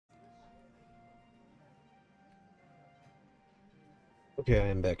Okay, I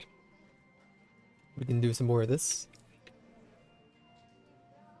am back. We can do some more of this.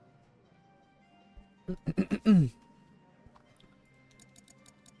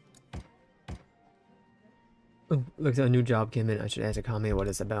 Oh, looks like a new job came in. I should ask a comment what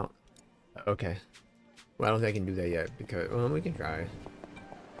it's about. Okay. Well, I don't think I can do that yet because, well, we can try.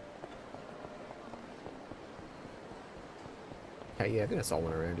 Hey, yeah, I think I saw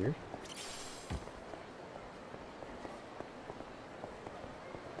one around here.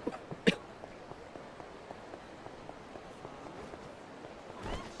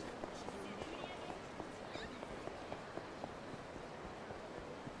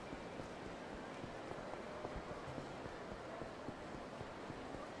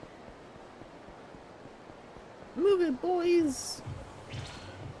 Move it, boys!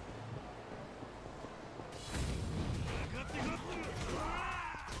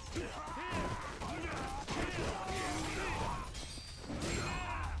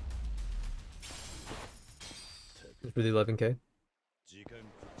 It's really 11K.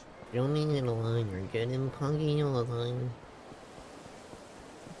 Don't mean it a lot, you're getting punky all the time.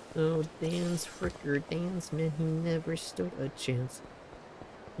 Oh, dance, fricker, dance, man, he never stood a chance.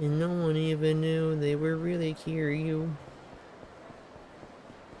 And no one even knew they were really Kiryu.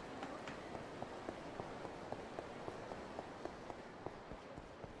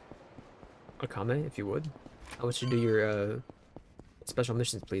 A comment, if you would. How much you do your special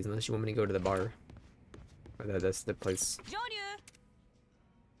missions, please, unless you want me to go to the bar. Or that's the place.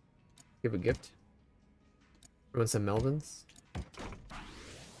 Give a gift. Want some Melvins?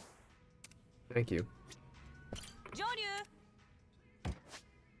 Thank you.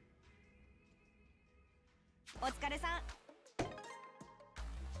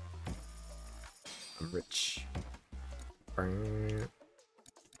 I'm rich.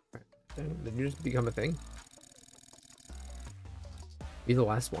 Did you just become a thing? Be the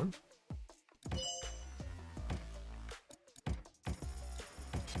last one?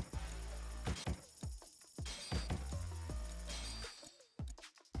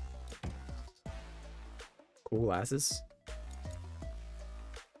 Cool glasses.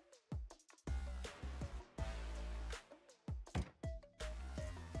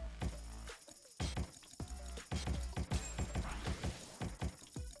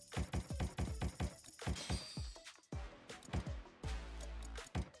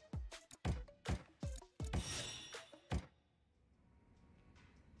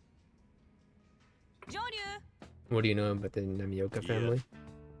 What do you know about the Namioka family?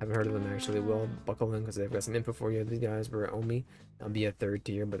 Haven't heard of them actually. Well, buckle in because they've got some info for you. These guys were Omi. They'll be a third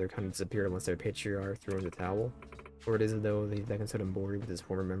tier, but they're kind of disappeared once their patriarch threw in the towel. Or it is as though they can sort of bored with his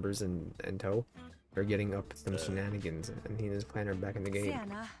former members in tow. They're getting up some shenanigans, and he and his clan are back in the game.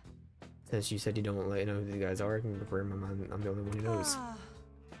 Since you said you don't let you know who these guys are, I can confirm I'm the only one who knows.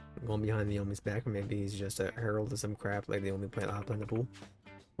 Going behind the Omi's back, or maybe he's just a herald of some crap like the Omi plant hop in the pool.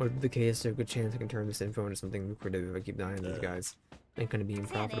 Whatever the case, there's a good chance I can turn this info into something lucrative if I keep an eye on these guys. Ain't gonna be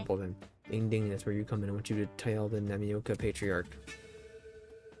unprofitable then. Ding ding, that's where you come in. I want you to tail the Namioka patriarch.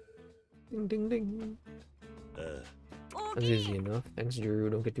 Ding ding ding. That's easy enough. Thanks, Drew.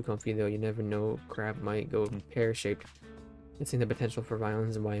 Don't get too comfy though. You never know. Crab might go pear-shaped. It's in the potential for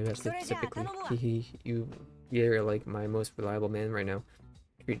violence and why you have specifically. Hehe, you're like my most reliable man right now.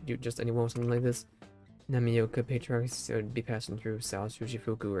 Treat you just anyone with something like this. Namioka patriarchs would be passing through South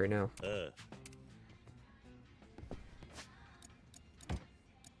Sushifuku right now.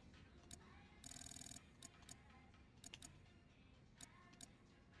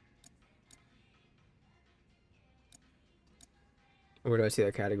 Where do I see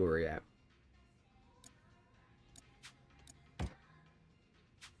that category at?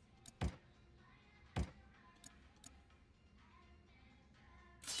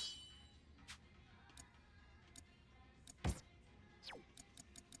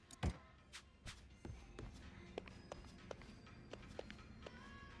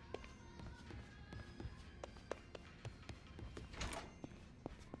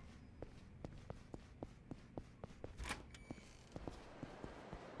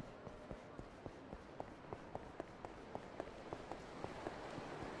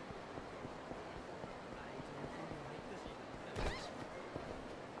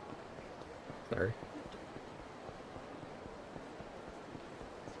 Sorry.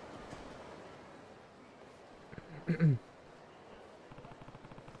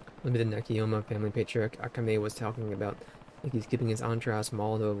 Maybe the Nakayama family patriarch Akame was talking about, like he's keeping his entourage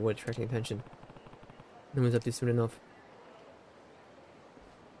small to avoid attracting attention. No one's up to soon enough.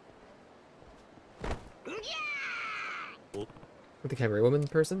 With the cabaret woman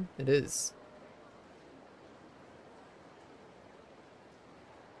person? It is.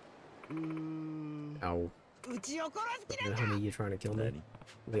 Ow. Honey, you trying to kill me?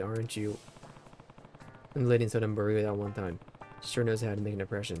 Wait, aren't you? And the lady in Suddenbury that one time. She sure knows how to make an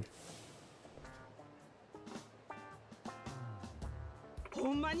impression.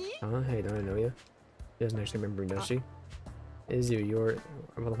 Hey, don't I know you? She doesn't actually remember me, does she? It is you. You're...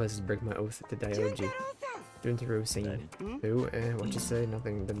 of all the places to break my oath to Dioji. Juntaro singing. Who? What'd you say?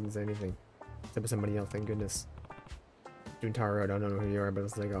 Nothing. Didn't say anything. Except for somebody else, thank goodness. Juntaro, I don't know who you are, but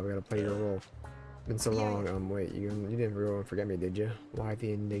it's like, oh, we gotta play your role. Been so long. Wait, you didn't really forget me, did you? Why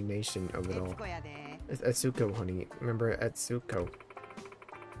the indignation of it all? It's Etsuko, honey. Remember Etsuko?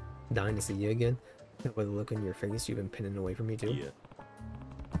 Dying to see you again? With the look on your face, you've been pinning away from me too. Yeah.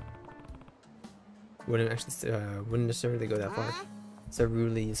 Wouldn't necessarily go that far. So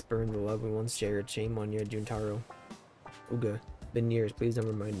rudely spurn the love we once shared. Shame on you, Juntaro. Uga, been years. Please don't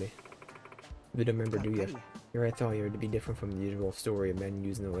remind me. You don't remember, do you? Here I thought you were to be different from the usual story of men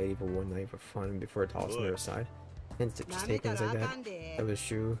using a lady for one night for fun before tossing her aside. And to just take things like that. That was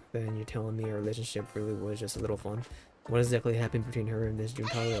true. Then you're telling me our relationship really was just a little fun. What exactly happened between her and this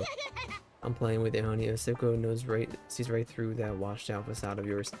Juntaro? I'm playing with it, honey. Osako sees right through that washed out facade of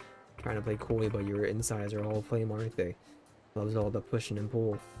yours. Trying to play coolly, but your insides are all flame, aren't they? Loves all the push and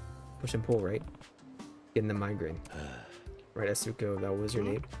pull, right? Getting the migraine. Right, Asuko, that was your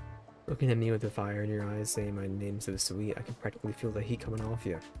name. Looking at me with the fire in your eyes, saying my name's so sweet, I can practically feel the heat coming off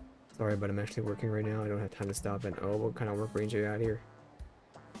you. Sorry, but I'm actually working right now. I don't have time to stop. And oh, what kind of work range are you out here?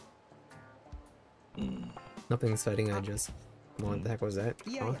 Nothing exciting. I just. Come on, what the heck was that?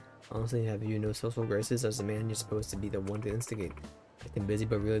 Huh? Honestly, have you no social graces? As a man, you're supposed to be the one to instigate. Acting busy,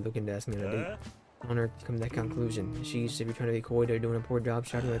 but really looking to ask me on a date. On earth, come to that conclusion. Sheesh, if you're trying to be coy, they're doing a poor job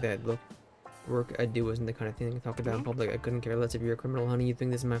shouting like that. Look, work I do isn't the kind of thing I can talk about in public. I couldn't care less if you're a criminal, honey. You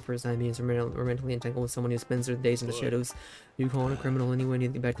think this is my first time being romantically entangled with someone who spends their days in the shadows? You calling a criminal anyway? And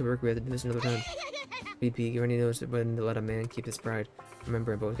you think back to work? We have to do this another time. BP, you already knows when to let a man keep his pride.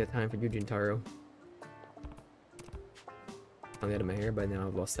 Remember, I both got time for you, Juntaro. I'm out of my hair, but now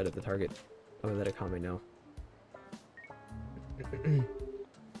I've lost sight of the target. I'm gonna let it calm right now.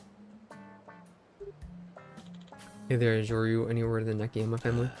 Hey there, Joryu. Any word of the Nakayama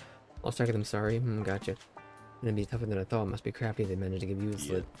family? I'll check it, I'm sorry. Gotcha. Gonna be tougher than I thought. Must be crafty they managed to give you a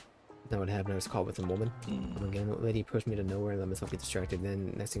slip. That's not what happened. I was caught with a woman. Again, the lady pushed me to nowhere and let myself get distracted.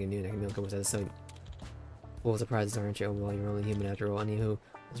 Then, next thing I knew, Nakamilka was out of sight. Full of surprises, aren't you? Well, you're only human after all. Anywho,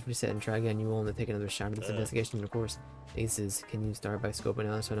 let's reset and try again. You will want to take another shot at this investigation, of course. Aces, can you start by scoping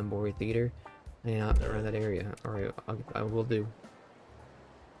out Sodambori Theater? Hang out around that area. Alright, I will do.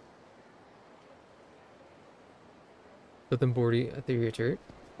 Sodambori Theater.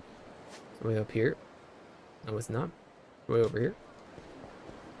 It's way up here. No, it's not. It's way over here.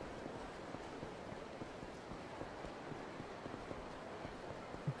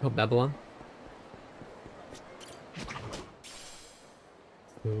 Oh, Babylon.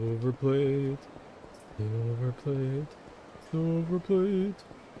 Silver plate, silver plate, silver plate.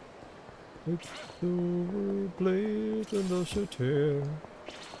 It's silver plate and the shit.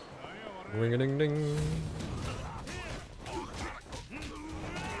 Ring a ding ding.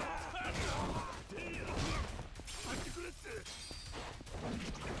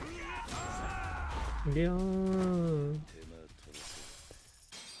 Yeah.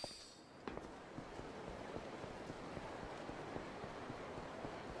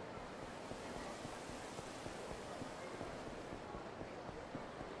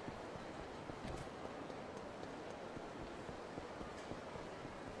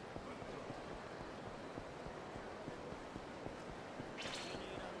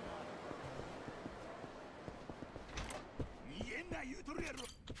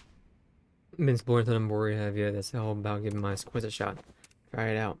 Been exploring Sodambori, have you? That's all about giving my squiz a shot. Try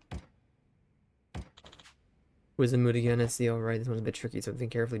it out. Was in the mood again? I see. Alright, this one's a bit tricky, so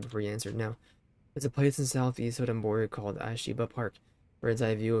think carefully before you answer. Now, there's a place in southeast Sodambori called Ashiba Park. Bird's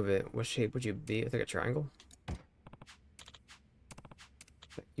eye view of it. What shape would you be? It's like a triangle.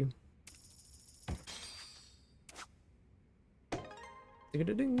 Thank you.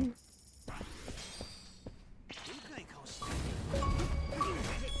 Ding-a-ding-ding.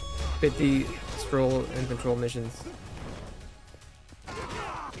 $50 stroll and control missions.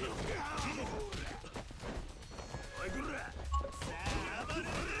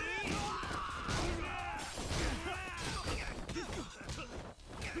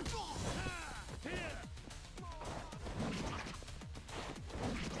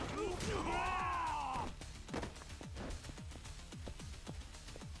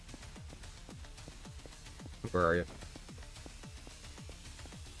 Where are you?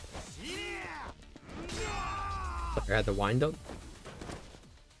 I had the wind up.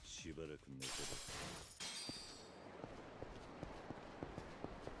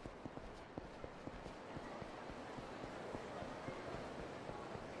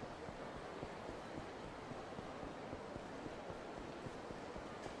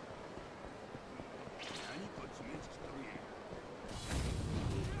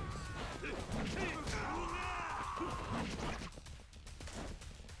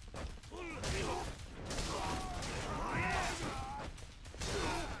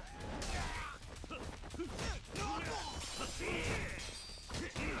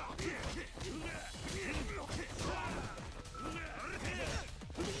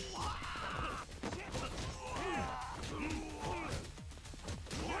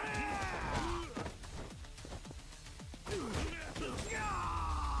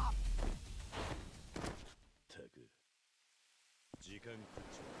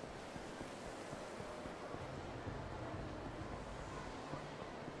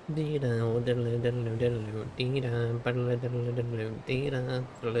 I'm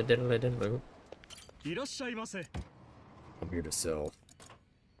here to sell.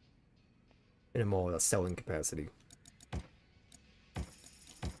 And I'm all about selling capacity.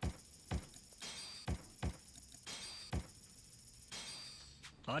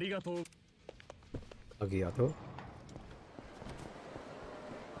 Agiato?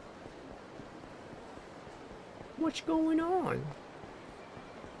 What's going on?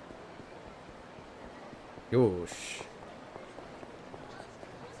 Yosh.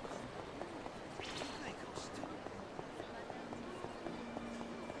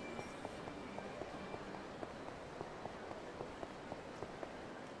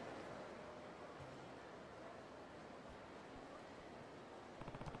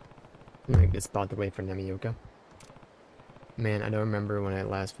 I get spot to wait for Namioka. Man, I don't remember when I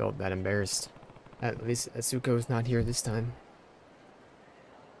last felt that embarrassed. At least Asuko's not here this time.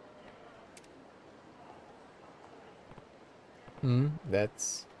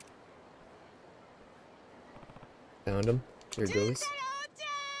 That's... Found him. Here goes.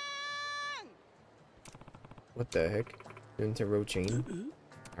 What the heck? Junta road chain?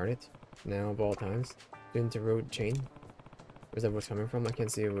 Darn it. Now of all times. Junta road chain? Where's that what's coming from? I can't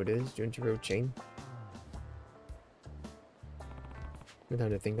see what it is. Junta road chain? No time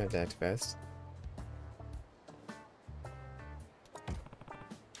to think that fast.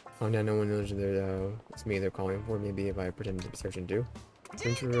 Oh, now no one knows that it's me they're calling for. Maybe if I pretend to be searching too.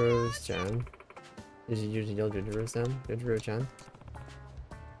 Junjiro-chan. Did you usually yell Junjiro-san? Junjiro-chan?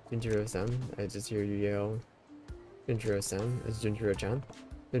 Junjiro-san? I just hear you yell Junjiro-san. It's Junjiro-chan.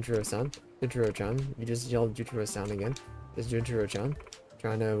 Junjiro-san. Junjiro-chan. You just yelled Junjiro-san again. It's Junjiro-chan.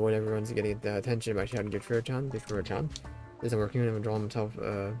 Trying to avoid everyone's getting the attention by shouting Junjiro-chan. Junjiro-chan. Isn't working. I'm drawing myself,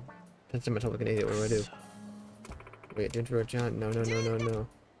 touching myself like an idiot. What do I do? Wait, Junjiro-chan. No.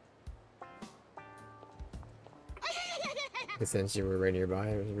 Since you were right nearby,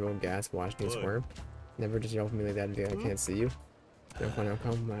 I was a real gas watching you squirm. Never just yell for me like that if I can't see you. Don't find how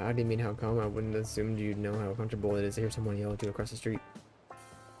come. How do you mean how come? I wouldn't assume you'd know how comfortable it is to hear someone yell at you across the street.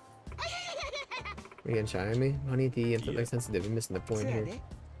 Are you getting shy on me? Honey, T, I'm something sensitive. You're missing the point here.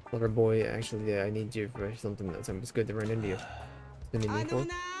 Lover boy, actually, I need you for something. It's good to run into you. Spending me for?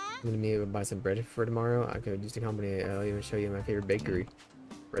 Gonna me buy some bread for tomorrow. I could use the company. I'll even show you my favorite bakery.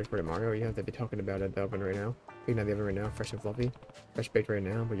 Bread for tomorrow? You have to be talking about it at the oven right now. You can have the oven right now, fresh and fluffy. Fresh baked right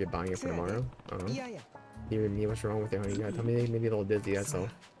now, but you're buying it for tomorrow. Dear me, what's wrong with you, honey? You gotta tell me maybe a little dizzy, that's all.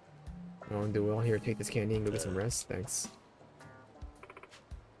 Oh, do well. Here, take this candy and go get some rest. Thanks.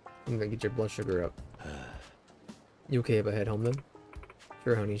 I'm gonna get your blood sugar up. You okay if I head home then?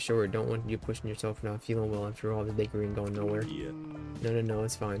 Sure, honey, sure. Don't want you pushing yourself not feeling well after all the bakery and going nowhere. No,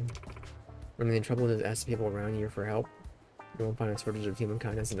 it's fine. Running in trouble, just ask people around you for help. You won't find a shortage of human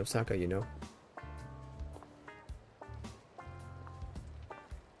kindness in Osaka, you know.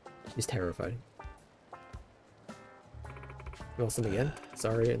 She's terrified. You want some again?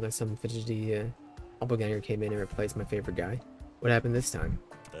 Sorry, unless some fidgety doppelganger came in and replaced my favorite guy. What happened this time?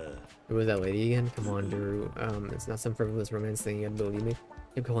 It was that lady again? Come on, Drew. It's not some frivolous romance thing, you have to believe me.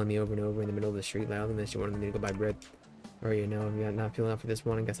 Kept calling me over and over in the middle of the street loud, and then she wanted me to go buy bread. Or, you know, if you're not feeling up for this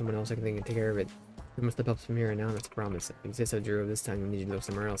one, I got someone else I can think can take care of it. We must step up from here on out, that's a promise. If you say so, Drew, this time we need you to go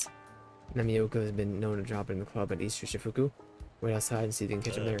somewhere else. Namioka has been known to drop in the club at East Shifuku. Wait outside and see if you can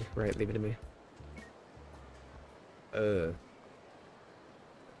catch him there. Right, leave it to me.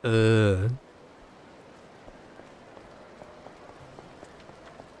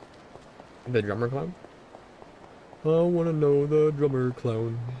 The drummer clown? I wanna know the drummer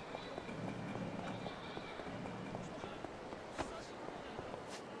clown.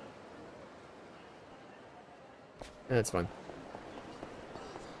 That's fine.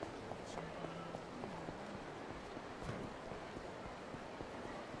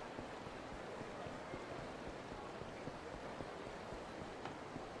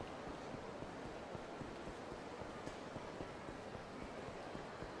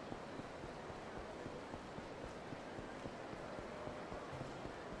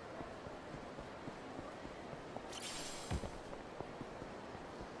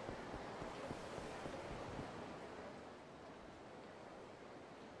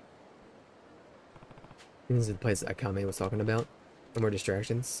 This is the place that Akame was talking about. No more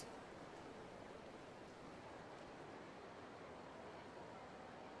distractions.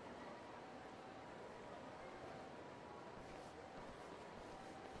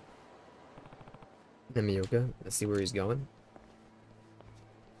 Namioka, let's see where he's going.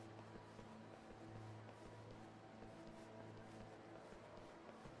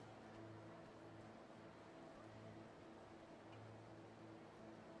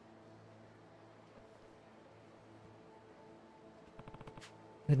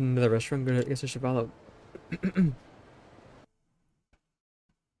 Heading into the restaurant, I guess I should follow.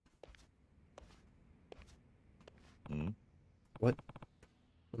 What?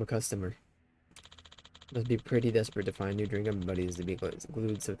 I'm a customer. Must be pretty desperate to find new drinking buddies to be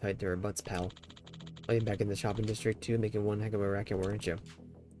glued so tight to our butts, pal. Playing back in the shopping district too, making one heck of a racket, weren't you?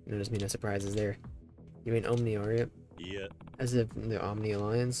 Notice me no surprises there. You ain't Omni, are you? Yeah. As if the Omni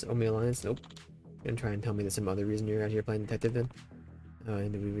Alliance? Nope. You gonna try and tell me there's some other reason you're out here playing detective then?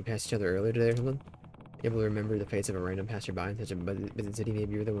 Did we pass each other earlier today or something? Able to remember the face of a random passerby in such a busy city,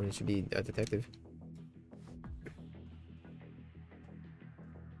 maybe you're the one who should be a detective.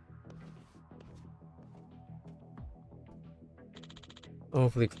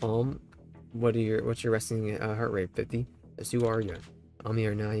 Hopefully calm. What's your resting heart rate? 50? That's who are you? Omni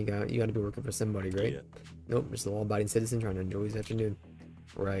or now you gotta be working for somebody, right? Yeah. Nope, just a law-abiding citizen trying to enjoy his afternoon.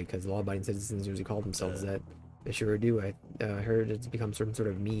 Right, because law-abiding citizens usually call themselves that. They sure do. I heard it's become some sort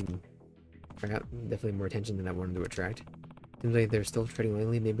of meme. Perhaps definitely more attention than I wanted to attract. Seems like they're still treading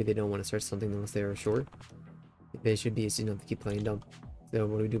lightly. Maybe they don't want to start something unless they are sure. They should be, so you know, to keep playing dumb. So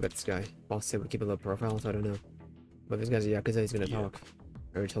what do we do about this guy? Boss said we keep a low profile, so I don't know. But if this guy's a Yakuza, he's gonna talk.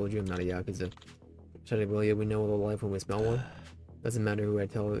 I already told you I'm not a Yakuza. Should I believe we know a little life when we smell one? Doesn't matter who I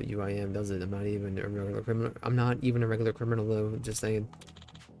tell you I am, does it? I'm not even a regular criminal. I'm not even a regular criminal though, just saying.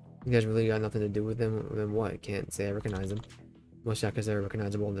 You guys really got nothing to do with them? Then what? Can't say I recognize them. Most Yakuza are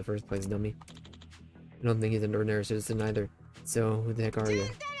recognizable in the first place, dummy. I don't think he's an ordinary citizen either. So, who the heck are you?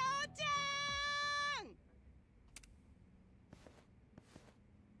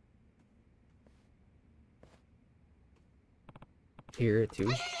 Here,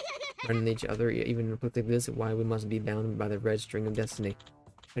 too? Running each other, even in a place like this, why we must be bound by the red string of destiny.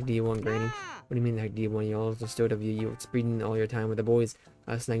 What do you want, Granny? What do you mean, the heck do you want? You all just stood of you, you spending all your time with the boys.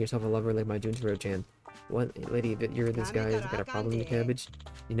 Snag yourself a lover like my Junchiro-chan. What, lady, that you're this guy who's got a problem with cabbage?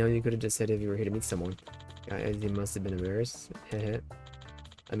 You know, you could have just said if you were here to meet someone. You must have been embarrassed. Heh.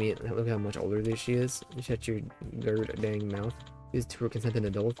 I mean, look how much older this she is. You shut your dang mouth. These two are consenting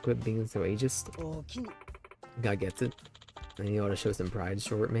adults. Quit being so ageist. God gets it. And you ought to show some pride,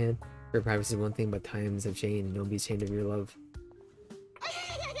 short man. Your privacy is one thing, but times have changed. Don't be ashamed of your love.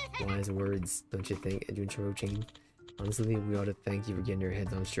 Wise words, don't you think, Junchiro-chan? Honestly, we ought to thank you for getting your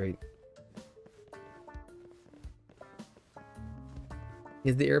heads on straight.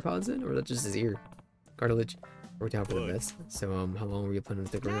 Is the AirPods in, or is that just his ear? Cartilage worked out for the best. So, how long were you planning to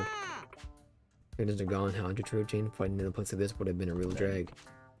stick around? If it gone, how Junchiro-chan fighting in a place like this would have been a real drag.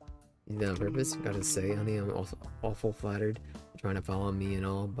 You did that on purpose? Gotta say, honey, I'm also awful flattered. Trying to follow me and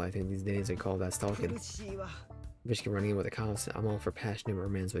all, but I think these days they call that stalking. Basically running in with the cops. I'm all for passionate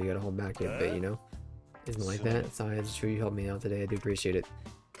romance, but you gotta hold back a bit, you know? Isn't it like that? Besides, it's true you helped me out today. I do appreciate it.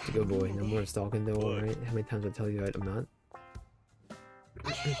 It's a good boy. No more stalking though, alright? How many times I tell you I'm not?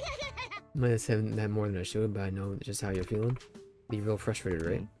 I might have said that more than I should, but I know just how you're feeling. Be real frustrated,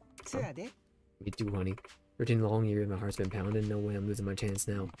 right? Me too, honey. 13 long years, my heart's been pounding. No way I'm losing my chance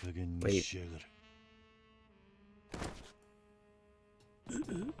now. Wait.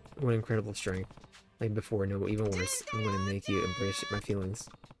 What incredible strength. Like before, no, even worse. I'm gonna make you embrace my feelings.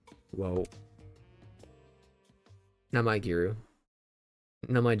 Whoa. Not my Giru.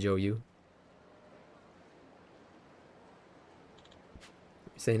 Not my Joyu.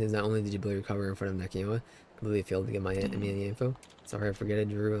 Saying is not only did you blow your cover in front of Nakiyoa, completely failed to get my any info. Sorry, I forget it,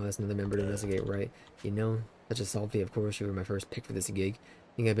 Drew. That's another member to investigate, right? You know, such a salty. Of course, you were my first pick for this gig.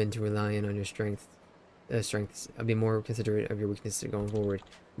 Think I've been too reliant on your strengths. I'll be more considerate of your weaknesses going forward.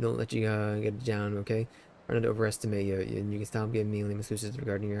 Don't let you get down, okay? Try not to overestimate you, and you can stop giving me lame excuses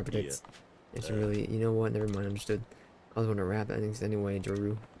regarding your appetites. It's really, you know what? Never mind. Understood. I was going to wrap things anyway,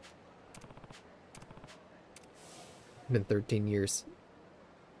 Joru. It's been 13 years.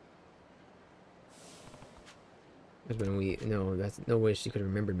 Because when that's no way she could have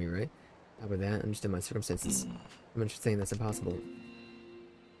remembered me, right? How about that? Understood my circumstances. I'm just saying that's impossible.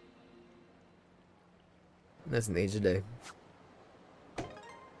 That's an age a day.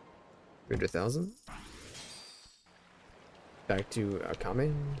 300,000? Back to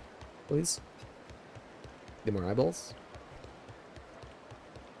Akame, please. Get more eyeballs.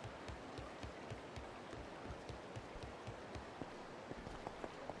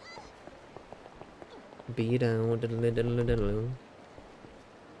 Be down, diddle diddle diddle.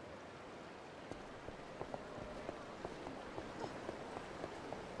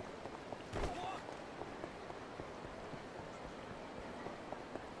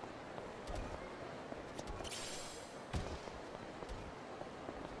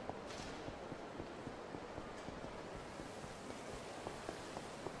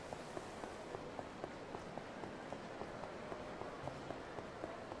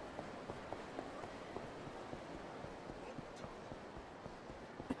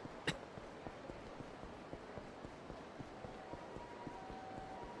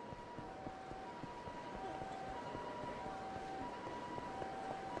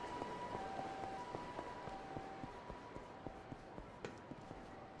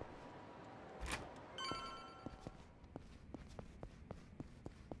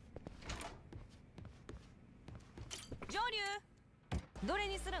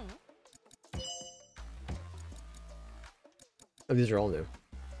 Oh, these are all new.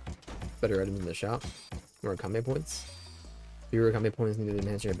 Better items in the shop. More combat points. Fewer combat points needed to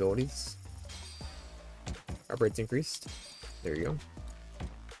enhance your abilities. Our rates increased. There you go.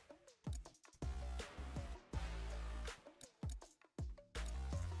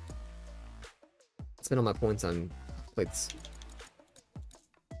 Spend all my points on plates.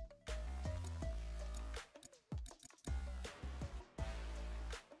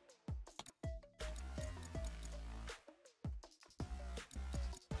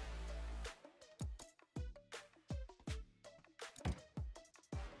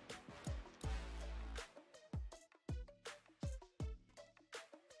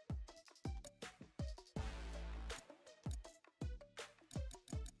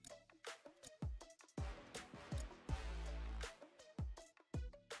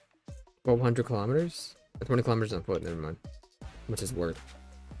 $1,200? 20 kilometers on foot, never mind. How much is worth?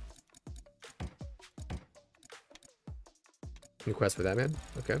 New quest for that man?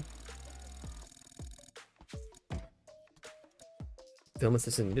 Okay. Film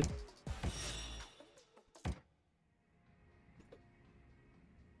assistant needed.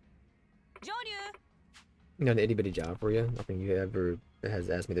 Got an itty bitty job for you. Nothing you ever has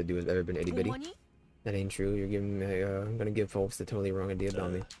asked me to do has ever been itty bitty. That ain't true. You're giving me, I'm gonna give folks the totally wrong idea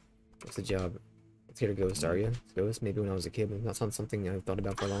about me. What's the job? It's here to Ghost, are you? It's Ghost? Maybe when I was a kid, but that's not something I've thought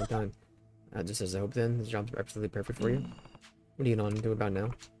about for a long time. Just as I hope then, this job's absolutely perfect for you. What are you on to about now?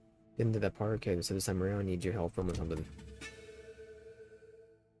 Get into that part, okay, so this time around I need your help filming something.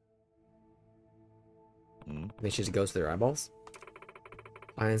 They should ghost their eyeballs.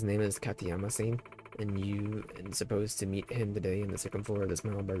 Ian's name is Katayama-san, and you are supposed to meet him today in the second floor of the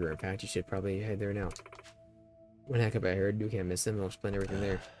Smile Burger. In fact, you should probably head there now. One heck of a hairdo, can't miss him. I'll explain everything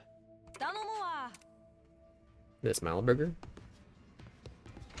there. The Smile Burger?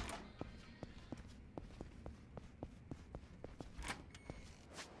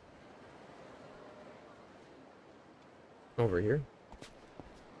 Over here.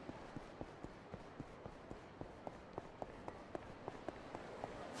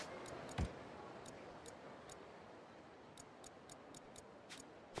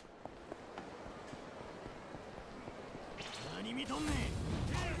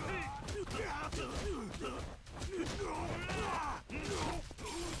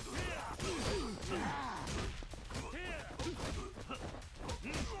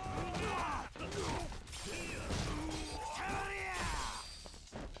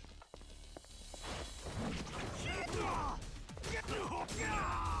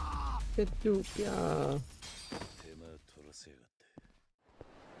 Yeah.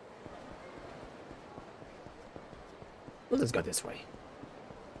 Well, let's go this way.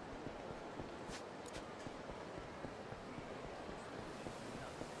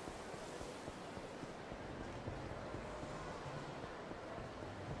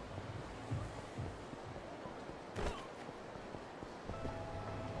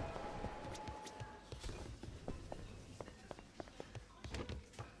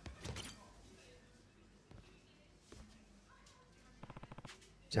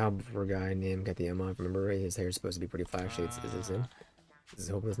 Job for a guy named Katayama. Remember, right? His hair is supposed to be pretty flashy. Is this him? This is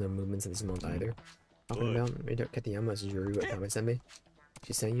hope there's no movements in this month either. Talking about Katayama is Yuru at Kame-seme.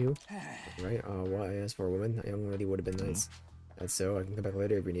 She sent you, right? Well, I asked for a woman. A young lady would have been nice. That's so. I can come back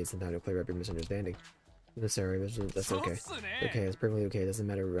later if you need some time to clear up your misunderstanding. I'm sorry, that's okay. Okay, it's perfectly okay. It doesn't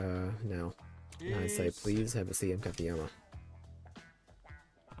matter now. In hindsight, please have a seat. I'm Katayama.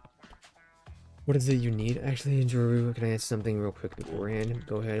 What is it you need? Actually, Joru, can I ask something real quick beforehand?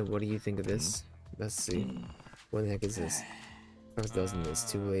 Go ahead, what do you think of this? Let's see. What the heck is this? I was dozen this.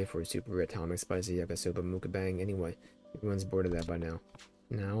 Too late for super atomic spicy yakisoba mukbang. Anyway, everyone's bored of that by now.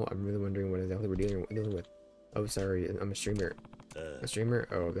 Now, I'm really wondering what exactly we're dealing with. Oh, sorry, I'm a streamer. A streamer?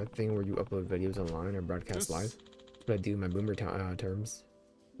 Oh, that thing where you upload videos online or broadcast live? That's what I do in my boomer terms.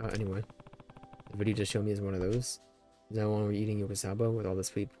 Anyway, the video just showed me as one of those. Is that one where you're eating yokosaba with all the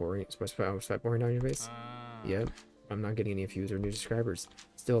sweat pouring down your face? Yep. I'm not getting any views or new subscribers.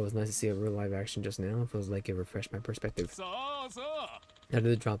 Still, it was nice to see a real live action just now. It feels like it refreshed my perspective. How did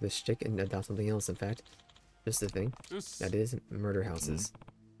it drop this shtick and adopt something else, in fact? Just the thing. That is, murder houses.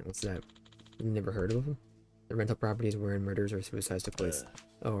 What's that? You never heard of them? The rental properties wherein murders or suicides took place.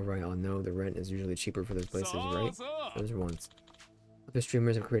 Oh, right, I'll know. The rent is usually cheaper for those places, right? Those ones. The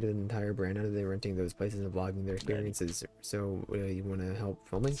streamers have created an entire brand out of them renting those places and vlogging their experiences. So, you want to help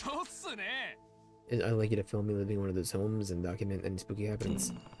filming? I'd like you to film me living in one of those homes and document any spooky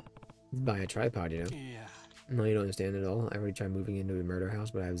happenings. Buy a tripod, you know? No, you don't understand at all. I already tried moving into a murder house,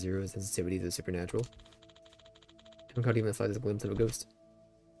 but I have zero sensitivity to the supernatural. Haven't caught even the slightest glimpse of a ghost.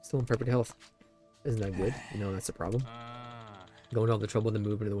 Still in perfect health. Isn't that good? You know, that's a problem. Going to all the trouble to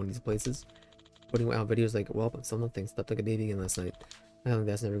move into one of these places. Putting out videos like, well, I'm still nothing. Slept like a baby again last night. I don't think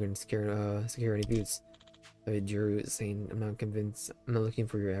that's never going to secure any views. Drew is saying, I'm not convinced. I'm not looking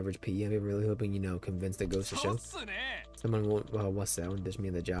for your average PE. I'm really hoping, you know, convince the ghost to show. Someone won't, what's that? Won't dish me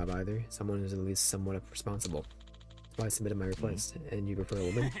the job either. Someone who's at least somewhat responsible. That's why I submitted my request. And you prefer a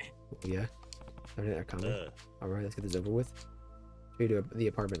woman? Well, yeah. I comment. Alright, let's get this over with. Straight to the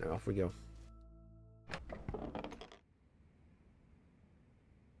apartment. Off we go.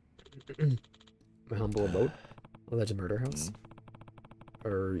 My humble abode. Alleged murder house.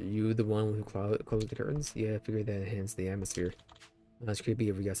 Are you the one who closed the curtains? Yeah, I figured that enhanced the atmosphere. That's creepy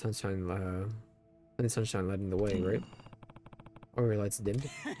if we got sunshine, sunshine lighting the way, right? Or your lights dimmed?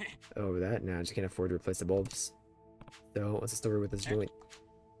 Oh, that? Nah, I just can't afford to replace the bulbs. So, what's the story with this joint?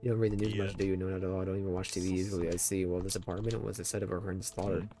 You don't read the news much, do you? No, not at all. I don't even watch TV usually. I see. Well, this apartment was the set of a horrendous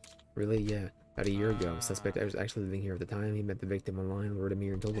slaughter. Really? Yeah. About a year ago. Suspect I was actually living here at the time. He met the victim online, lured him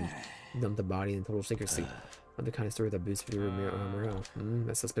here and told him. He dumped the body in total secrecy. Not the kind of story that boosts your morale.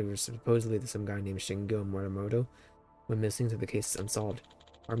 The suspect was supposedly some guy named Shingo Morimoto. Went missing, so the case is unsolved.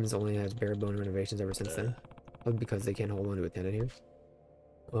 Apartments only has bare bone renovations ever since then. Probably because they can't hold on to a tenant here.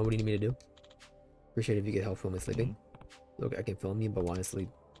 Well, what do you need me to do? Appreciate it if you could help film me sleeping. Look, I can film you, but why sleep?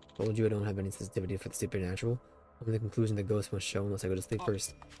 Told you I don't have any sensitivity for the supernatural. I'm in the conclusion the ghost must show unless I go to sleep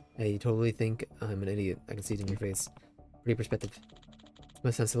first. Hey, you totally think I'm an idiot. I can see it in your face. Pretty perspective. It's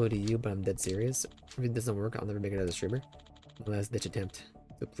my sensibility to you, but I'm dead serious. If it doesn't work, I'll never make it as a streamer. My last ditch attempt.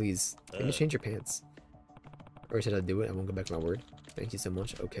 So please, can you change your pants? Or should I do it? I won't go back to my word. Thank you so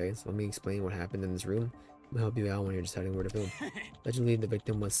much. Okay, so let me explain what happened in this room. I'll help you out when you're deciding where to film. Allegedly, the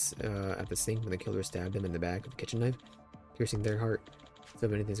victim was at the sink when the killer stabbed him in the back with a kitchen knife, piercing their heart. So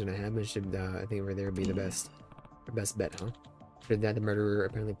if anything's gonna happen, should I think right there would be the best bet, huh? After that, the murderer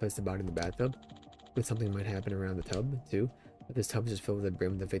apparently placed the body in the bathtub. But something might happen around the tub too. But this tub is just filled with the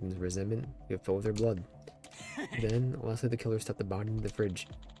brim of the victim's resentment. It filled with their blood. Then, lastly, the killer stuffed the body into the fridge,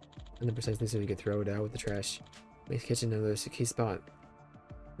 and then precisely so he could throw it out with the trash. Makes kitchen another key spot.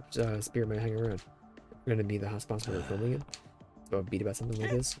 Which spirit might hang around. We're gonna be the hot spots when we're filming it. So I'll beat about something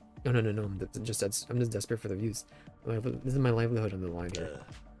like this. No. I'm just desperate for the views. This is my livelihood on the line here.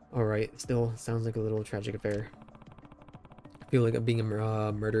 Alright, still sounds like a little tragic affair. I feel like being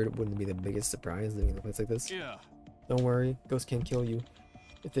murdered wouldn't be the biggest surprise living in a place like this. Yeah. Don't worry, ghosts can't kill you.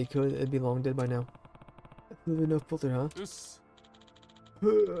 If they could, it'd be long dead by now. That's really no filter, huh?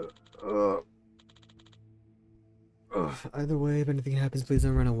 Either way, if anything happens, please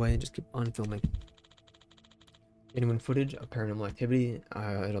don't run away and just keep on filming. Anyone footage of paranormal activity,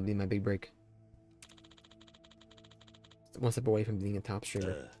 it'll be my big break. One step away from being a top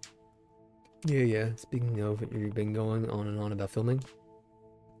streamer. Yeah. Speaking of, you've been going on and on about filming.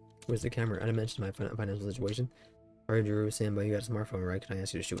 Where's the camera? I didn't mention my financial situation. Alright, Drew, Sam, but you got a smartphone, right? Can I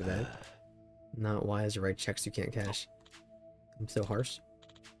ask you to shoot with that? Not why is the right checks you can't cash. I'm so harsh.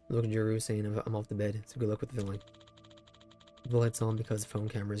 Look at Drew saying I'm off the bed, so good luck with the filming. The lights on because phone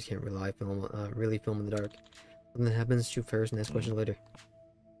cameras can't really film in the dark. When that happens, shoot first and ask questions later.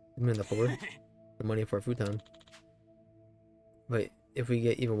 I'm in the floor. The money for a futon. But if we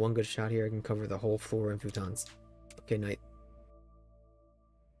get even one good shot here, I can cover the whole floor in futons. Okay, night.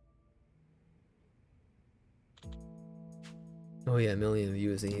 Oh yeah, a million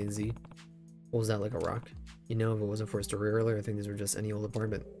views in AZ. Holds that like a rock. You know, if it wasn't for a story earlier, I think these were just any old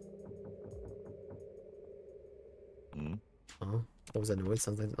apartment. Oh, what was that noise?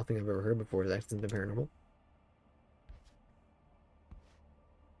 Sounds like nothing I've ever heard before. Is accident paranormal?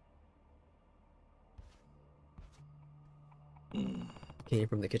 Came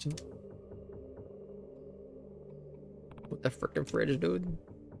from the kitchen. What the frickin' fridge, dude?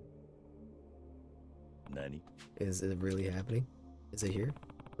 Nanny. Is it really happening? Is it here?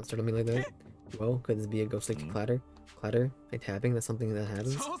 Don't start on me like that. Well, could this be a ghostly clatter? Clatter? Like tapping? That's something that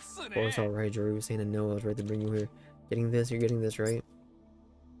happens? Of course, alright, Jory was saying I know I was right to bring you here. Getting this, you're getting this, right?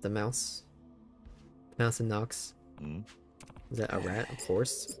 The mouse. Mouse and knocks. Is that a rat? Of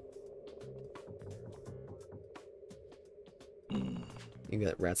course. You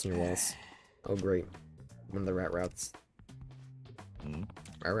got rats in your walls. Oh great. One of the rat routes.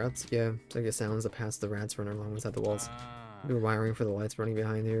 Rat routes? Yeah, it's like it sounds that past the rats running along inside the walls. New wiring for the lights running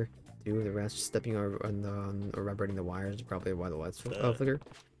behind here. Too, the rats just stepping on or vibrating the wires is probably why the lights flicker.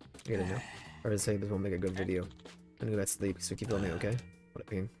 I gotta know. I would say this won't make a good video. I'm gonna go to sleep, so keep filming, okay? What a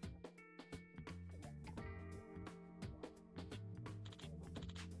pain.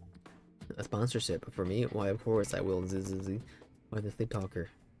 A sponsorship for me? Why, of course I will. Why the sleep talker?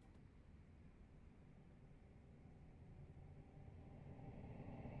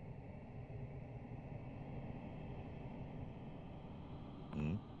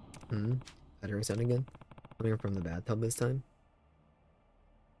 Pattering sound again. Coming from the bathtub this time.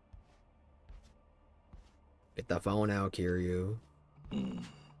 Get the phone out, Kiryu. Didn't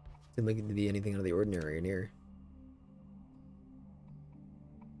like it to be anything out of the ordinary in here.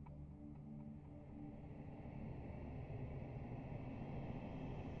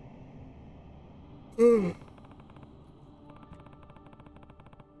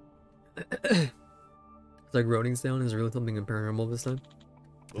 It's like groaning sound. Is really something paranormal this time?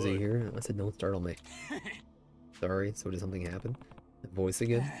 Is he here? I said don't startle me. Sorry, so did something happen? The voice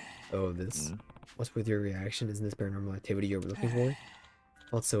again? Oh, this. What's with your reaction? Isn't this paranormal activity you're looking for?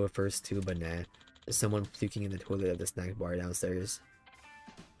 Thought so at first too, but nah. There's someone puking in the toilet at the snack bar downstairs.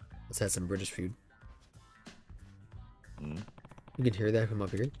 Let's have some British food. You can hear that from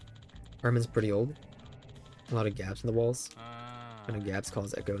up here. Apartment's pretty old. A lot of gaps in the walls. Kind of gaps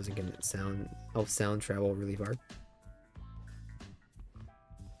cause echoes and can help sound travel really far.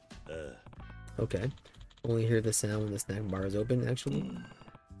 Okay. Only hear the sound when the snack bar is open, actually.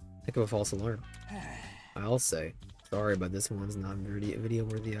 Heck of a false alarm. I'll say. Sorry, but this one's not video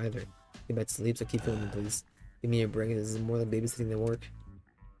worthy either. Get back to sleep, so keep filming, please. Give me a break. This is more like babysitting than work.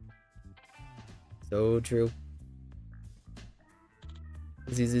 So true.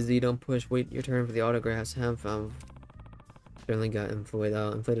 ZZZ, don't push. Wait your turn for the autographs. Have fun. Certainly got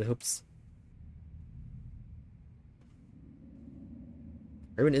inflated hopes.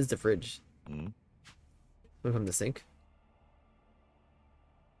 Everyone is the fridge. From the sink.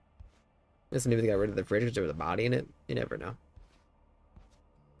 Guess maybe they got rid of the fridge because there was a body in it. You never know.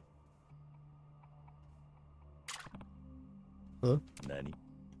 Huh?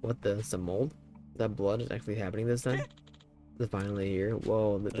 What the? Some mold? That blood is actually happening this time? It's finally here.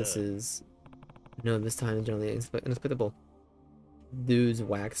 Whoa, this is... No, this time is generally inexplicable. Dude's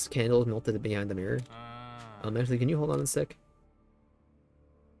wax candles melted behind the mirror. Actually, can you hold on a sec?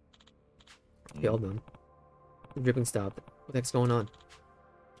 Okay, all done. The dripping stopped. What the heck's going on?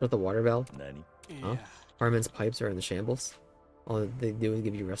 Shut the water valve? Huh? Apartment's pipes are in the shambles. All they do is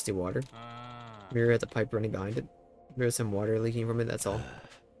give you rusty water. Mirror has a pipe running behind it. There's some water leaking from it, that's all.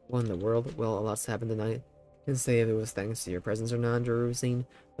 What in the world? Well, a lot's happened tonight. Can't say if it was thanks to your presence or not, Jerusine.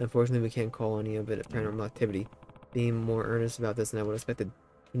 Unfortunately, we can't call any of it paranormal activity. Being more earnest about this than I would have expected.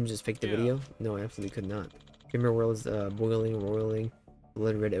 Couldn't you just fake the video? No, I absolutely could not. Dreamer World is roiling,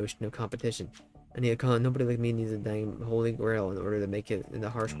 blood red ocean of competition. Nobody like me needs a dang holy grail in order to make it in the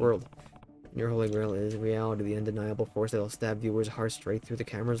harsh world. Your holy grail is reality, the undeniable force that'll stab viewers' hearts straight through the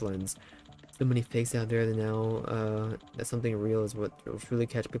camera's lens. So many fakes out there that now that something real is what will truly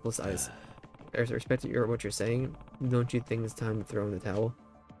catch people's eyes. I respect what you're saying. Don't you think it's time to throw in the towel?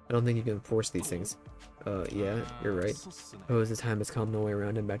 I don't think you can force these things. Yeah, you're right. Suppose the time has come, no way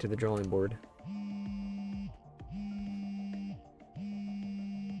around and back to the drawing board.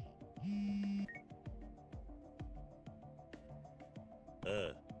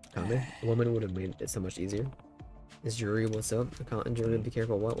 Comment? A woman would have made it so much easier. This jury, what's up? Accountant jury, be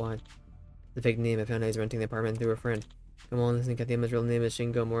careful. What? Why? The fake name. I found out he's renting the apartment through a friend. Come on, listen, Katema's real name is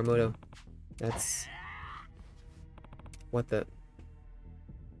Shingo Morimoto. That's... What the...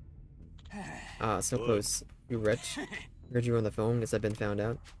 Ah, so close. You wretch. I heard you were on the phone. Guess I've been found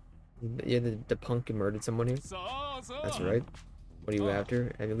out. Yeah, the punk who murdered someone here? That's right. What are you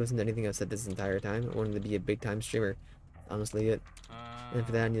after? Have you listened to anything I've said this entire time? I wanted to be a big-time streamer. Honestly, it. And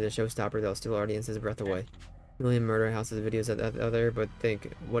for that, I need a showstopper that'll steal audience's breath away. Million murder houses videos out there, but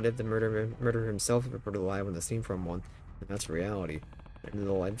think, what if the murderer himself reported live on the scene from one? And that's reality. And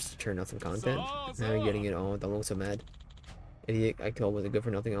the live just churn out some content. Now you're getting it all. Don't look so mad. Idiot I killed was a good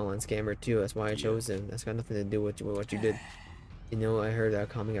for nothing online scammer too. That's why I chose him. That's got nothing to do with what you did. You know, I heard that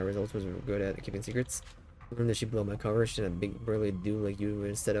coming out results was good at keeping secrets. I learned that she blew my cover. She had a big burly dude like you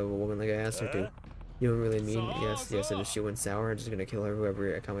instead of a woman like I asked her to. You don't really mean? Yes, if she went sour, I'm just gonna kill her,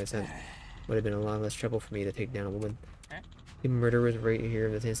 whoever I comment sent. Would have been a lot less trouble for me to take down a woman. Two murderers right here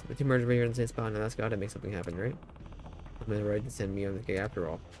in the same spot. Now that's gotta make something happen, right? I'm gonna right to send me on the gig after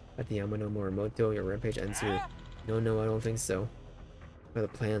all. At the Yamano Morimoto, your rampage ends here. No, I don't think so. What are the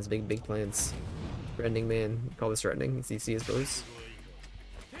plans? Big plans. Threatening man. Call this threatening. CC is close.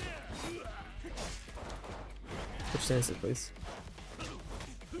 Switch stances, please.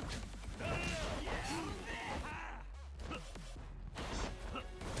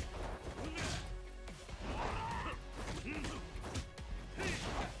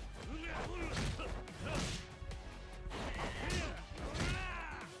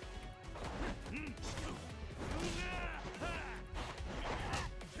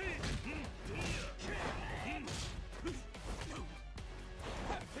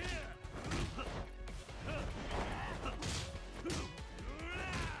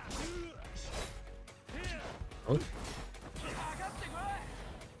 Punk.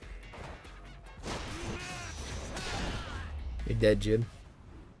 You're dead, Jib.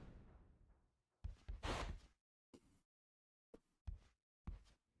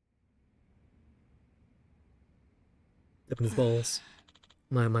 Up in his balls.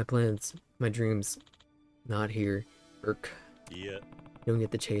 My plans, my dreams, not here. Irk. Yeah. You don't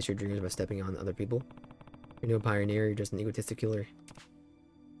get to chase your dreams by stepping on other people. You're no pioneer, you're just an egotistic killer.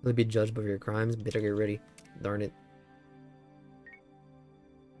 You'll be judged by your crimes, better get ready. Darn it.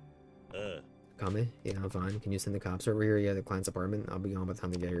 Kame? Yeah, I'm fine. Can you send the cops over here? Yeah, the client's apartment. I'll be gone by the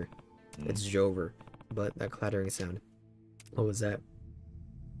time they get here. It's Jover. But that clattering sound. What was that?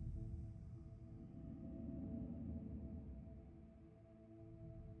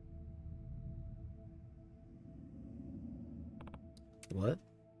 What?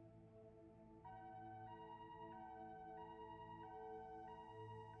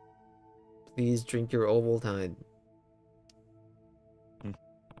 Please drink your Ovaltine.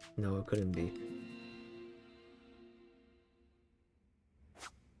 No, it couldn't be.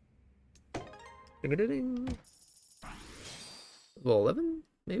 Ding-a-ding-ding. Level 11?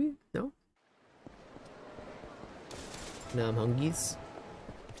 Maybe? No? Now I'm hungies.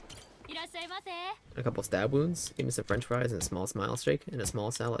 A couple stab wounds. Give me some french fries and a small smile shake and a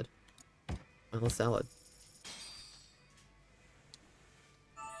small salad. Small salad.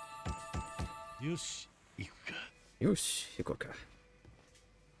 Yoshi, ikuka. Yoshi, ikoka.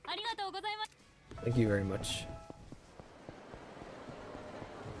 Thank you very much.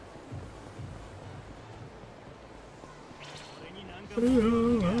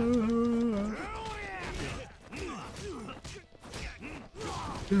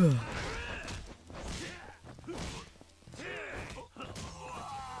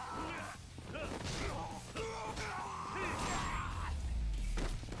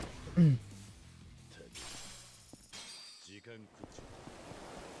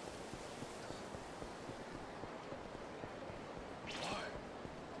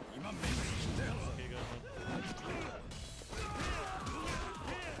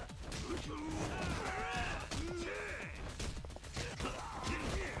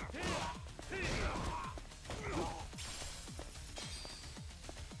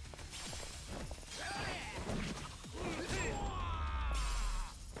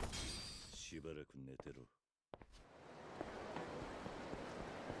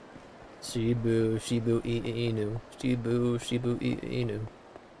 Shibu, Shibu, Inu. Shibu, Shibu, Inu.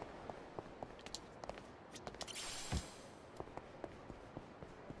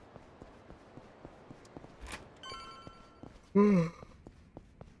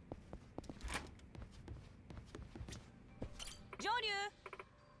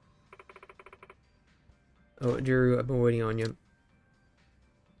 Oh, Drew, I've been waiting on you.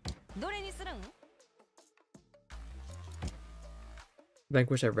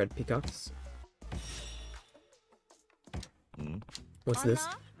 Vanquish have red peacocks. What's this?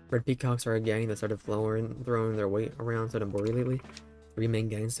 Red peacocks are a gang that started throwing their weight around Sodembori lately. 3 main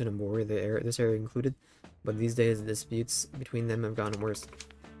gangs, Sodembori, this area included. But these days, the disputes between them have gotten worse.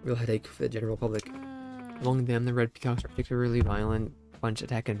 Real headache for the general public. Among them, the red peacocks are particularly violent, bunch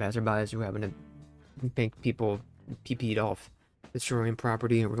attacking passerbys who happen to make people pee-peed off, destroying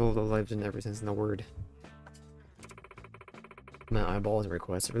property and real lives in every sense in the word. My eyeballs and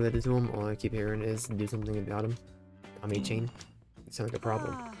requests related to him, all I keep hearing is do something about him. Kami chain. It sounds like a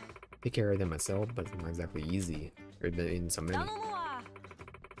problem. Take care of them myself, but it's not exactly easy. There's been so many.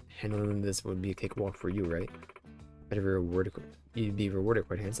 Handling this would be a cakewalk for you, right? You'd be rewarded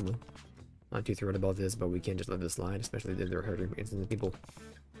quite handsomely. Not too thrilled about this, but we can't just let this slide, especially if they're hurting innocent people.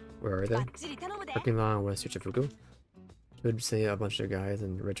 Where are they? Parking lot in West Chichifuku. Would say a bunch of guys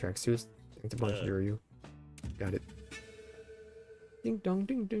in red tracksuits. Thanks a bunch, Ryu. Got it. Ding dong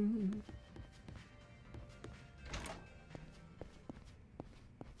ding ding.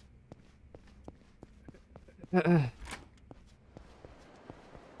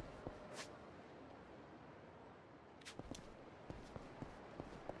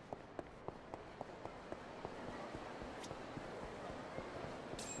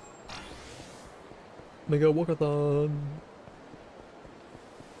 Mega walkathon.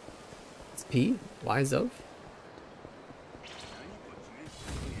 It's P? Wise of?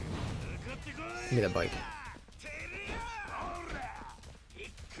 Give me that bike.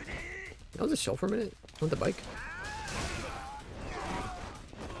 That was a shell for a minute. I want the bike.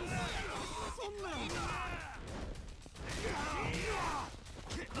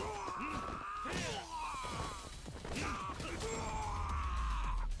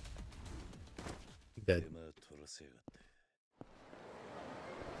 Dead.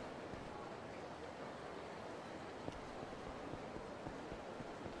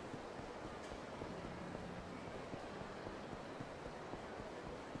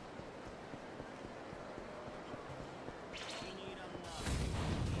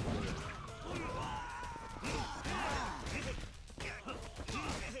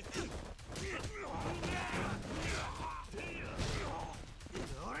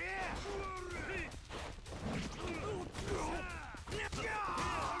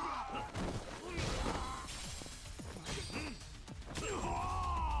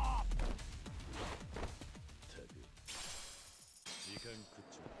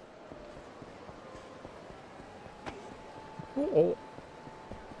 Oh.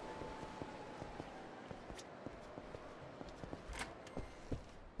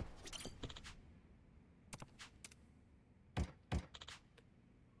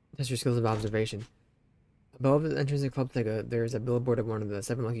 Test your skills of observation. Above the entrance of Club Tega, there is a billboard of one of the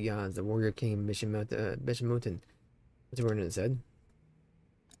 7 lucky gods, the Warrior King Bishamoten. What's the word in it said?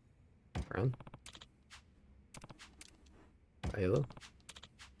 Brown? Yellow?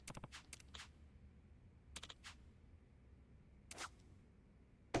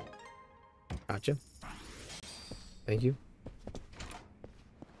 Gotcha. Thank you.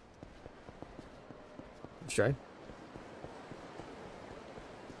 Let's try.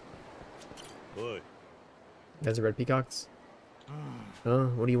 Boy. Guys are red peacocks? Huh?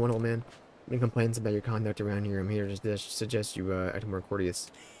 What do you want, old man? Any complaints about your conduct around here? I'm here to just suggest you act more courteous.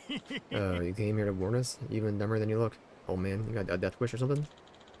 You came here to warn us? Even dumber than you look. Old man, you got a death wish or something?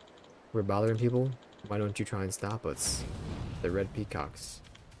 We're bothering people? Why don't you try and stop us? The red peacocks.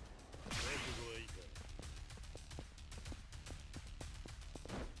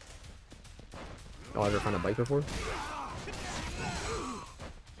 Oh, ever found a bike before?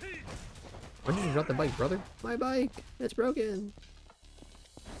 Why did you drop the bike, brother? My bike! It's broken!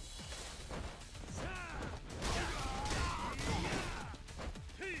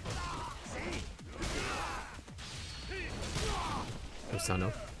 Oh,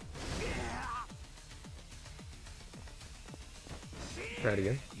 Sano. Try it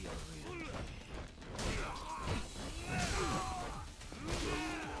again.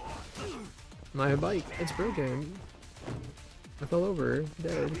 My bike! It's broken! I fell over,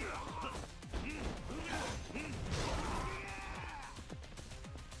 dead.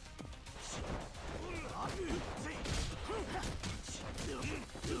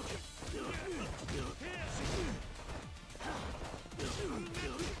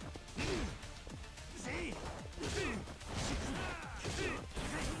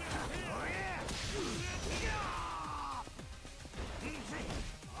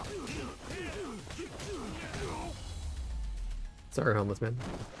 Sorry, homeless man.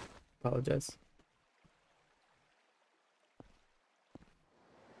 Apologize.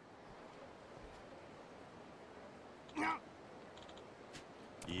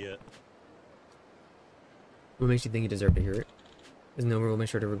 Yeah. What makes you think you deserve to hear it? There's no rule, make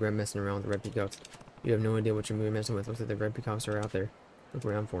sure to regret messing around with the red peacocks. You have no idea what you're messing with. Looks like the red peacocks are out there. Look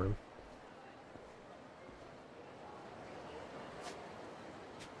around for them.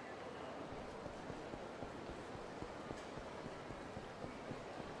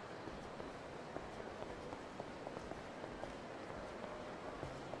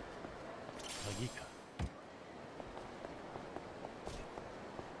 Agika.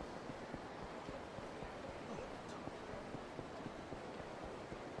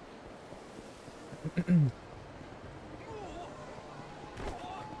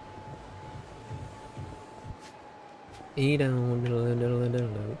 I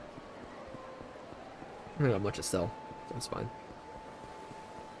don't got much to sell, so it's fine.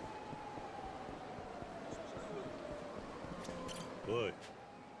 Boy.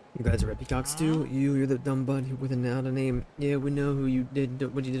 You guys are red peacocks too? You're the dumb bud with not a name. Yeah, we know who you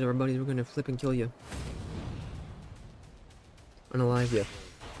did, what you did to our buddies. We're gonna flip and kill you. Unalive you.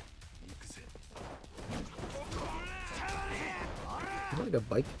 Is that like a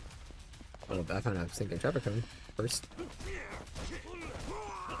bike? Oh, I found a sinking traffic cone first.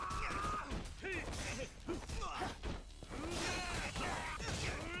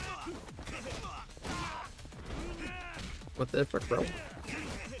 What the frick, bro?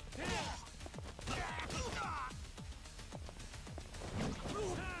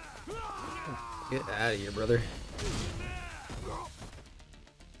 Get out of here, brother.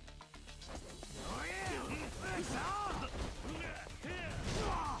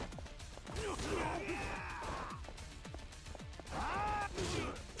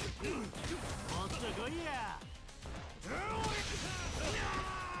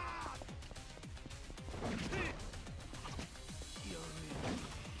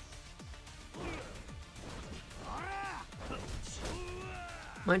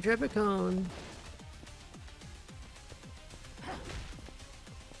 My traffic cone.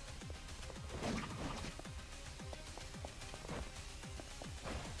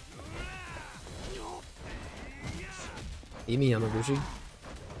 Eat me, Yamaguchi.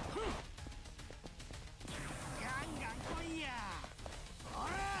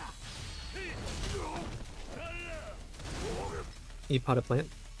 Eat potted plant.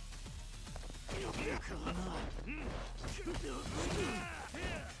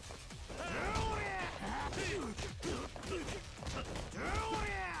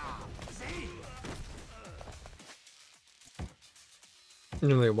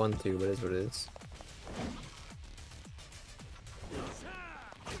 Normally 1-2, but it is what it is.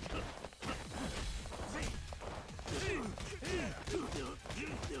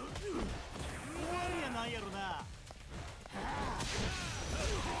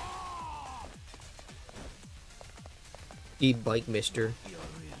 Eat bike, mister.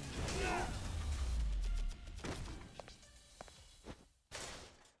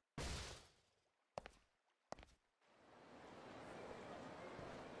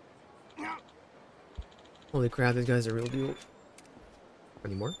 Holy crap, these guys are real deal.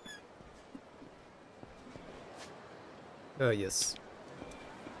 Any more? Yes.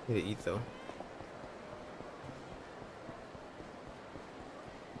 Need to eat though.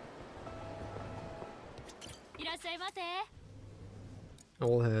 I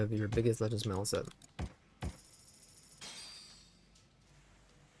will have your biggest Legend Smile set.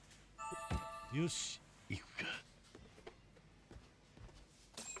 よし、行くか。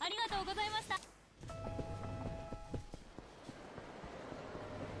ありがとうございました。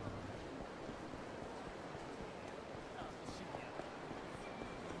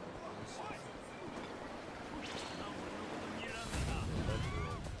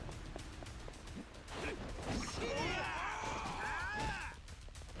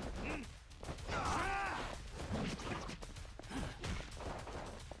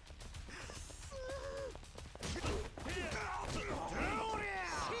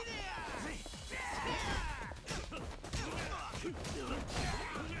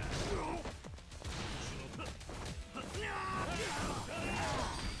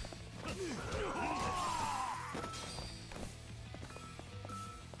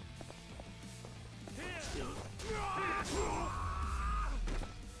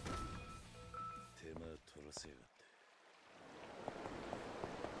手間取らせやがって。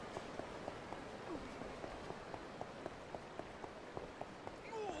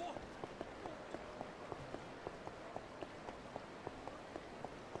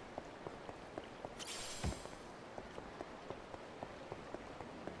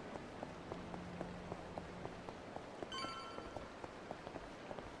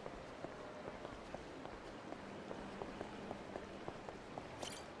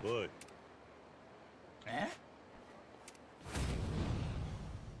おい。え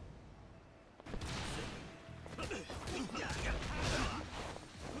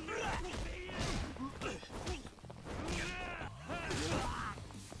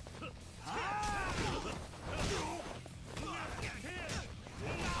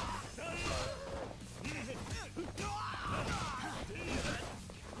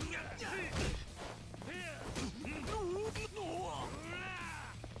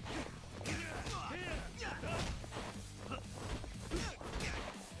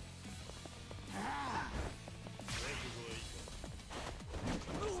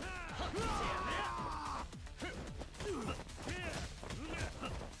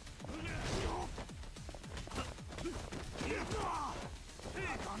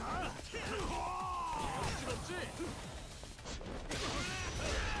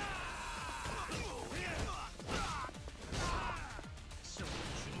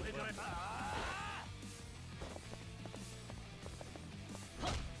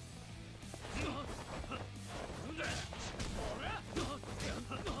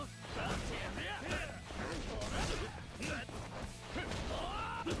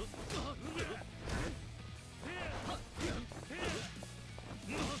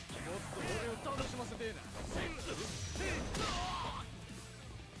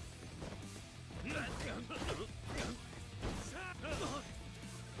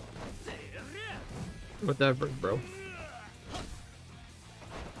？What that bring, bro?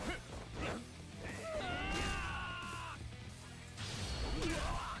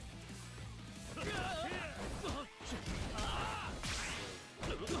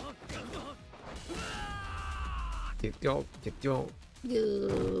 Kick yo.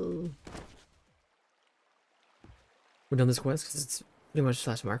 We're done this quest because it's pretty much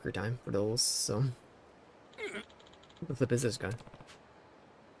slash marker time for those, so. What the flip is this guy?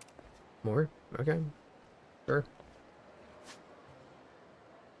 More? Okay. Sure.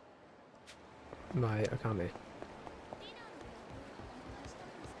 My Akame.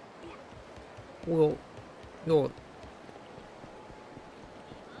 Well, no.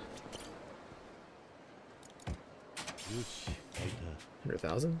 よし、開いた。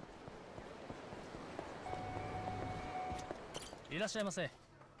 100,000? いらっしゃいませ。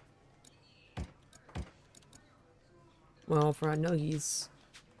Well, for I know he's.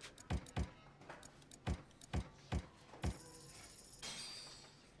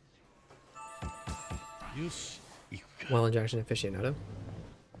 よし、行くか。 Well, injection aficionado.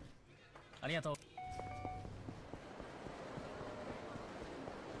 ありがとう。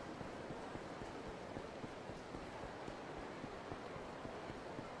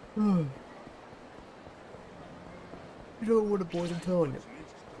 You don't want it, boys, I'm telling you.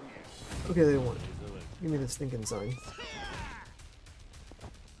 Okay, they want it. Give me the stinking sign.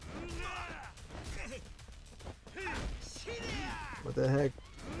 What the heck?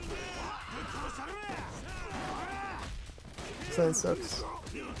 Sign sucks.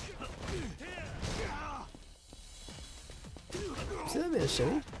 See that man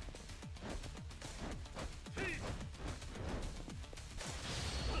shimmy?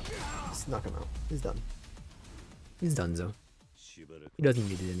 Just knock him out. He's done. He's done, Zo. He doesn't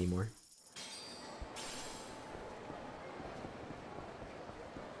need it anymore.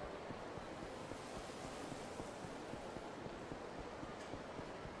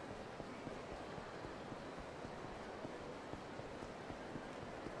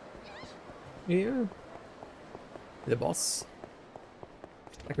 Yeah. The boss.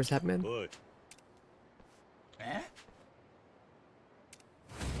 Hackers Hatman?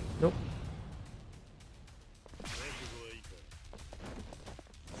 Nope.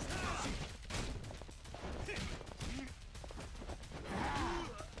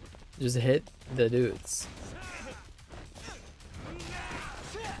 Just hit the dudes.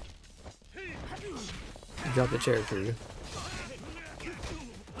 Drop the chair for you.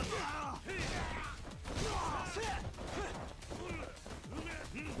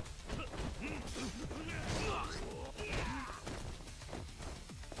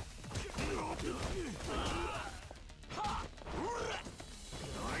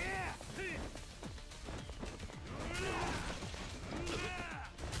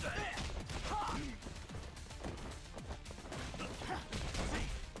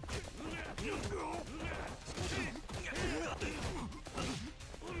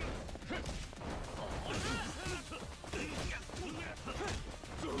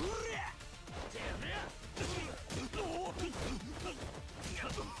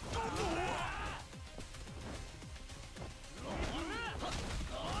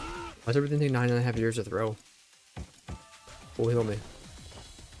 Why's everything take 9.5 years to throw? Oh, heal me.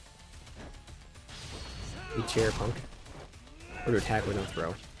 Eat chair, punk. Or to attack with no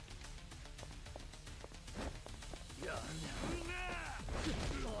throw.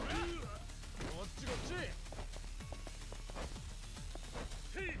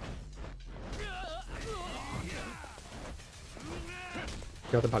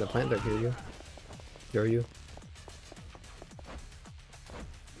 Got the pot of plant there, hear you. Hear you.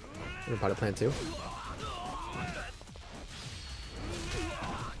 We're pot of plant too.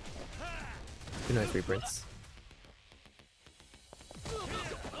 Good night, reprints.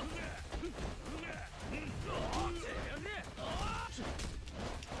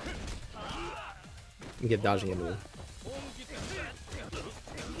 You get dodging into me.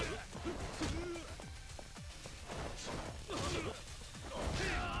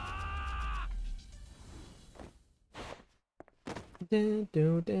 Dun,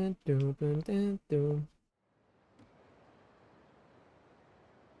 dun, dun, dun, dun, dun, dun.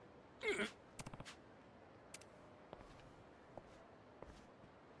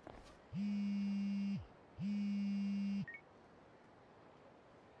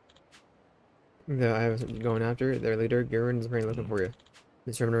 I was going after their leader, Gurren, is very looking for you.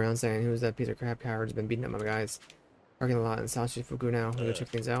 He's running around saying, "Who's that piece of crap coward who's been beating up my guys?" Parking lot in South Shifuku now. We'll go check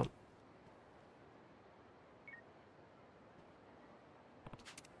things out.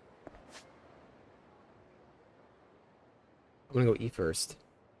 I'm gonna go eat first.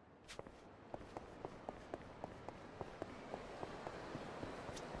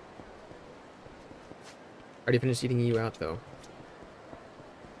 Already finished eating you out though.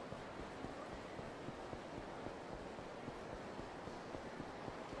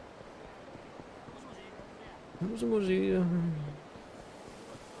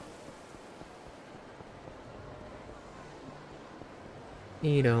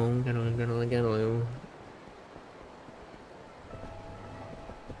 You don't gonna.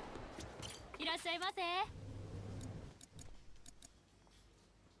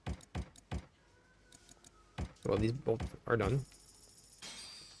 Well, these both are done.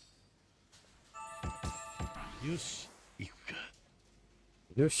 Yoshi, iku ka.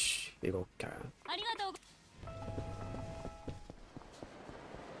 Yoshi, iku ka.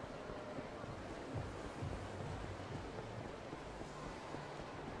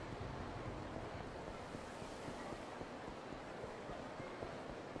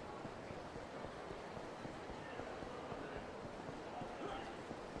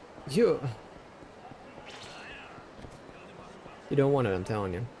 You don't want it, I'm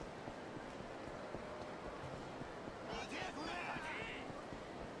telling you.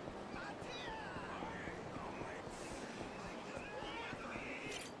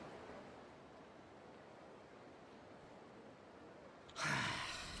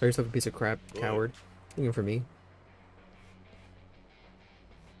 Call yourself a piece of crap, coward. Looking for me.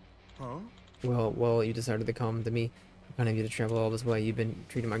 Huh? Well, you decided to come to me. Kind of you to travel all this way. You've been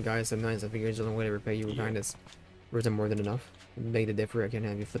treating my guys so nice. I figured there's no way to repay you for kindness. Words are more than enough. Beg to differ. I can't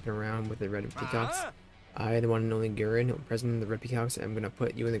have you flipping around with the red peacocks. I, the one and only Gurren, president of the red peacocks, am gonna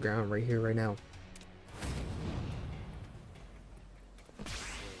put you in the ground right here, right now.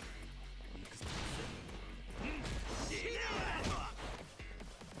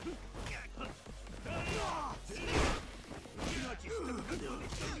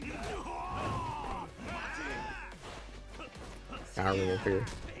 Cowardly no fear.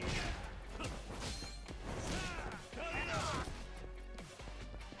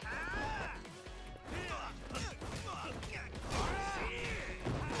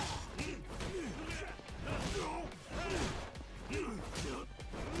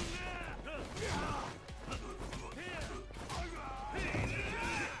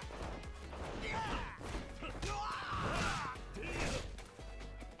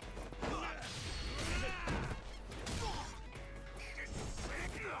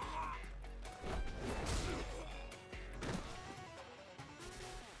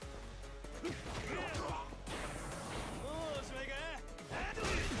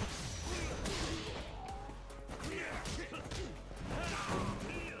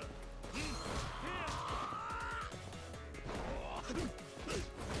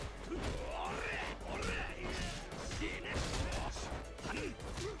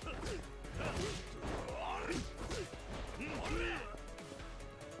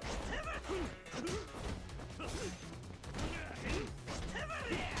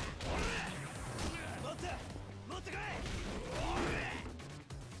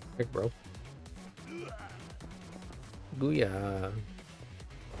 Quick, bro. Booyah.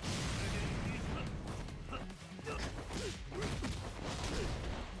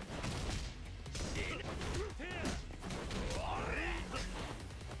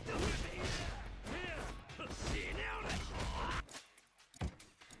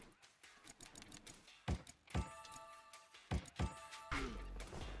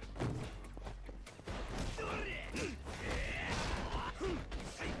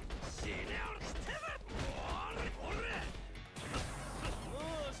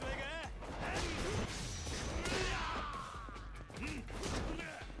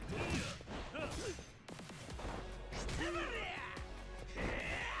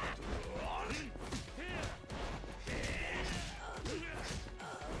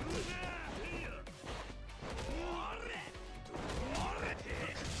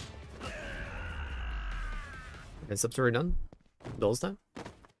 Is sub story done? Dolls time? I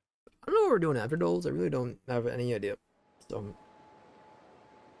don't know what we're doing after Dolls. I really don't have any idea. So,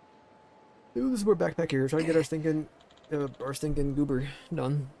 this is where backpack here. Try to get our stinking goober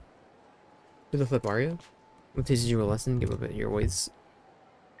done. Do the flip Aria. What teaches you a lesson? Give up your ways.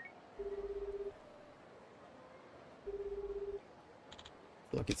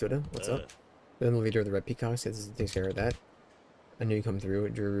 Lucky Soda, what's up? Then the leader of the Red Peacocks takes care of that. I knew you come through.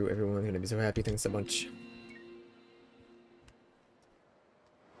 Drew, everyone's gonna be so happy. Thanks so much.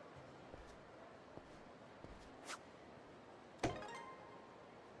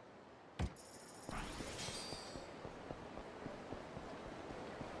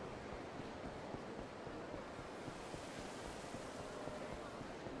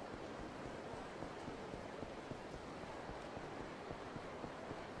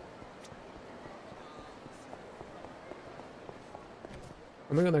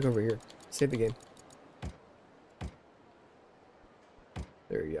 I'm gonna go back over here. Save the game.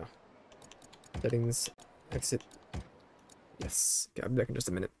 There you go. Settings. Exit. Yes. Okay, I'll be back in just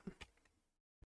a minute.